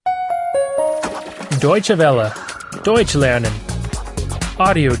Deutsche Welle. Deutsch lernen.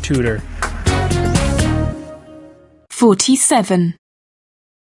 Audio tutor. 47.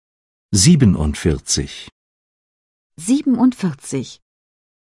 47. 47.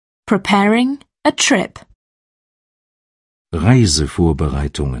 Preparing a trip.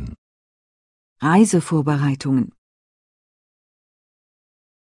 Reisevorbereitungen. Reisevorbereitungen.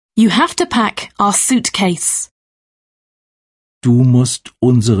 You have to pack our suitcase. Du musst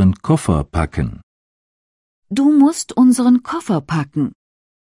unseren Koffer packen. Du musst unseren Koffer packen.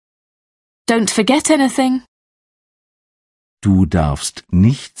 Don't forget anything. Du darfst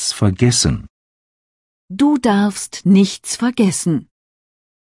nichts vergessen. Du darfst nichts vergessen.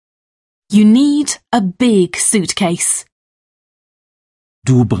 You need a big suitcase.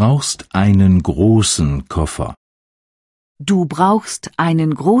 Du brauchst einen großen Koffer. Du brauchst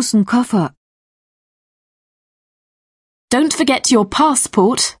einen großen Koffer. Don't forget your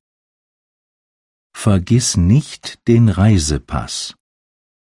passport. Vergiss nicht den Reisepass.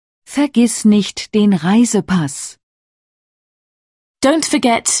 Vergiss nicht den Reisepass. Don't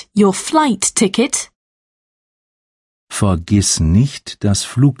forget your flight ticket. Vergiss nicht das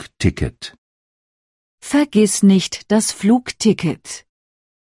Flugticket. Vergiss nicht das Flugticket.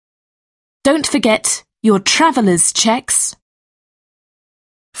 Don't forget your traveler's checks.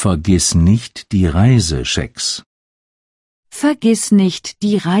 Vergiss nicht die Reisechecks. Vergiss nicht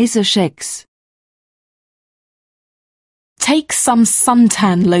die Reisechecks. Take some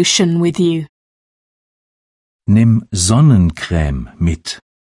suntan lotion with you. Nimm Sonnencreme mit.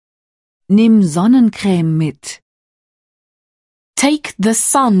 Nimm Sonnencreme mit. Take the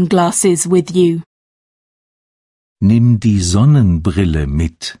sunglasses with you. Nimm die Sonnenbrille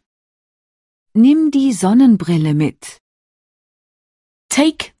mit. Nimm die Sonnenbrille mit.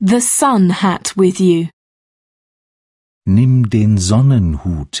 Take the sun hat with you. Nimm den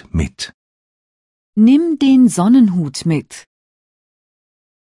Sonnenhut mit. Nimm den Sonnenhut mit.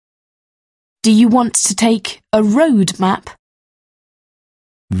 Do you want to take a road map?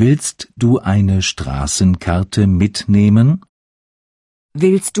 Willst du eine Straßenkarte mitnehmen?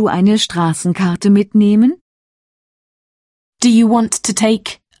 Willst du eine Straßenkarte mitnehmen? Do you want to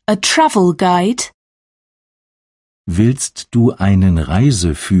take a travel guide? Willst du einen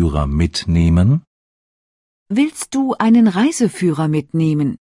Reiseführer mitnehmen? Willst du einen Reiseführer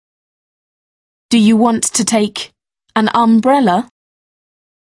mitnehmen? Do you want to take an umbrella?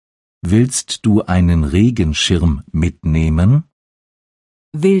 Willst du einen Regenschirm mitnehmen?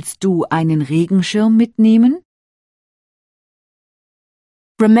 Willst du einen Regenschirm mitnehmen?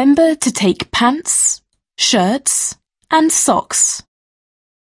 Remember to take pants, shirts and socks.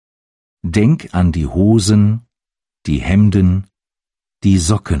 Denk an die Hosen, die Hemden, die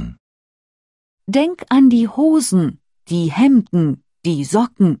Socken. Denk an die Hosen, die Hemden, die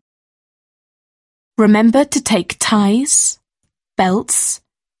Socken. Remember to take ties, belts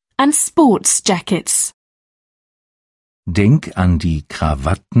and sports jackets. Denk an die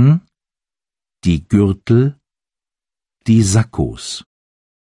Krawatten, die Gürtel, die Sakkos.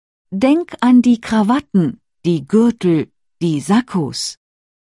 Denk an die Krawatten, die Gürtel, die Sakkos.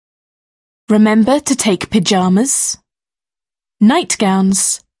 Remember to take pyjamas,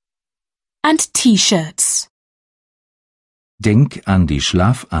 nightgowns and T-shirts. Denk an die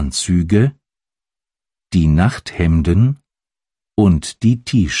Schlafanzüge, die Nachthemden und die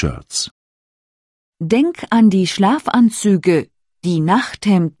T-Shirts. Denk an die Schlafanzüge, die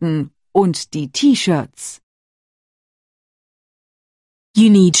Nachthemden und die T-Shirts. You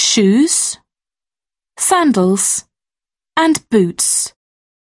need shoes, sandals and boots.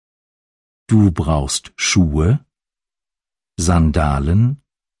 Du brauchst Schuhe, Sandalen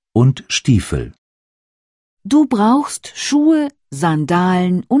und Stiefel. Du brauchst Schuhe,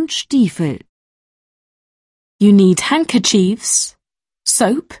 Sandalen und Stiefel. You need handkerchiefs,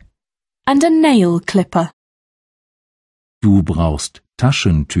 soap and a nail clipper. Du brauchst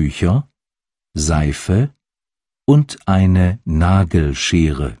Taschentücher, Seife und eine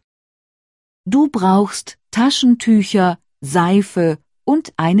Nagelschere. Du brauchst Taschentücher, Seife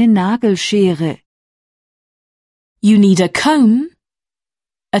und eine Nagelschere. You need a comb,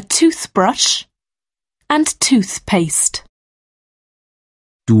 a toothbrush and toothpaste.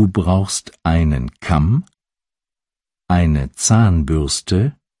 Du brauchst einen Kamm, eine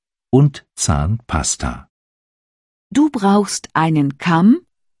Zahnbürste und Zahnpasta. Du brauchst einen Kamm,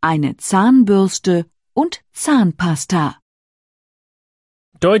 eine Zahnbürste und Zahnpasta.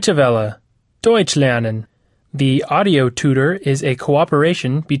 Deutsche Welle. Deutsch lernen. The audio tutor is a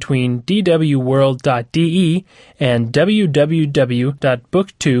cooperation between dwworld.de and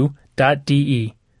www.book2.de.